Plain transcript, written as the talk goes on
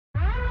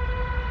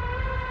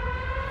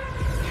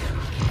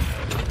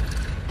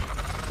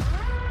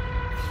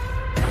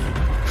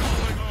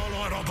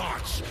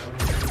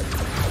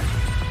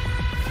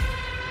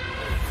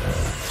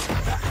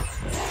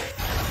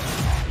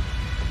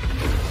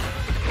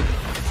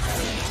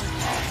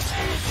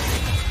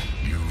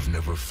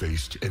never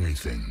faced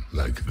anything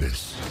like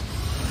this.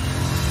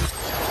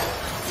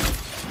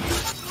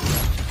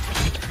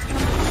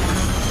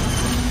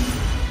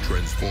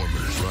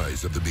 Transformers: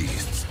 Rise of the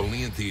Beasts.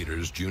 Only in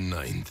theaters June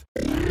 9th.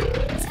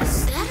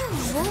 Is that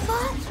a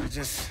robot? We're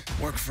just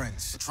work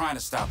friends. We're trying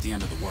to stop the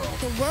end of the world.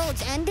 The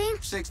world's ending?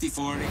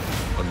 60-40.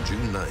 On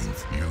June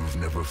 9th, you've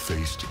never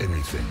faced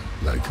anything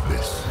like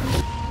this.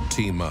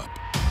 Team up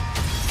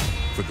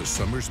for the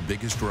summer's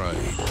biggest ride.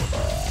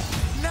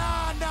 No.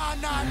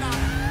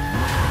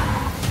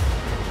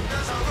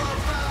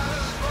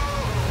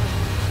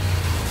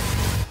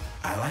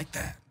 I like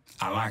that.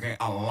 I like it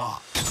a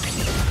lot.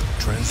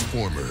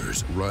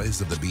 Transformers: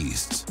 Rise of the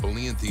Beasts.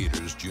 Only in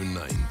theaters June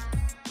 9th.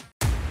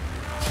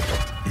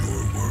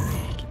 Your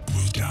world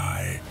will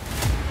die.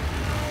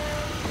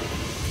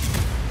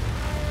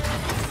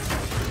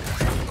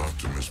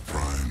 Optimus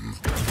Prime.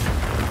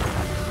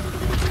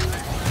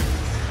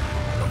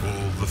 Of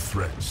all the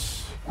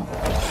threats,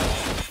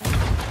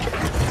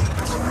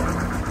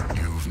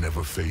 you've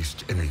never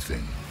faced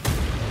anything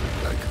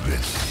like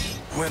this.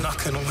 We're not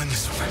gonna win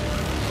this one.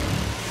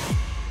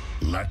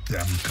 Let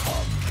them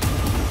come.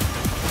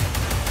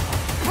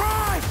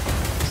 Prime!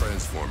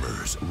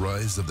 Transformers: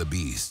 Rise of the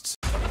Beasts.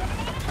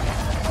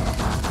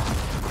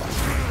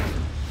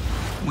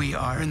 We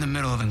are in the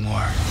middle of a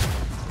war.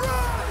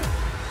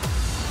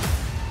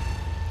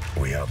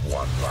 We have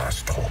one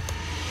last hope.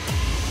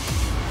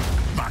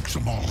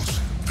 Maximals.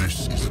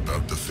 This is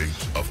about the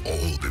fate of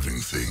all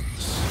living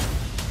things.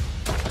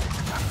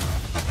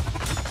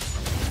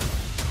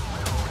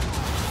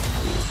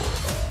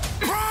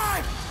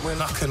 Prime! We're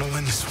not gonna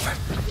win this one.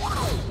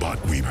 But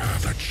we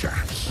have a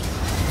chance.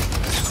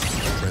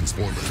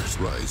 Transformers: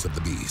 Rise of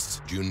the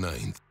Beasts, June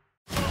 9th.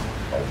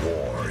 A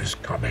war is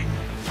coming.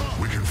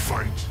 We can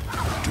fight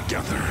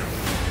together.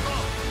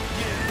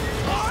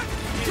 1,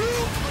 2,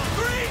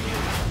 3!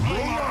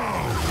 Roll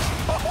out!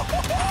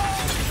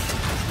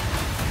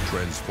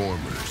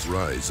 Transformers: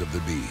 Rise of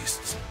the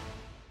Beasts.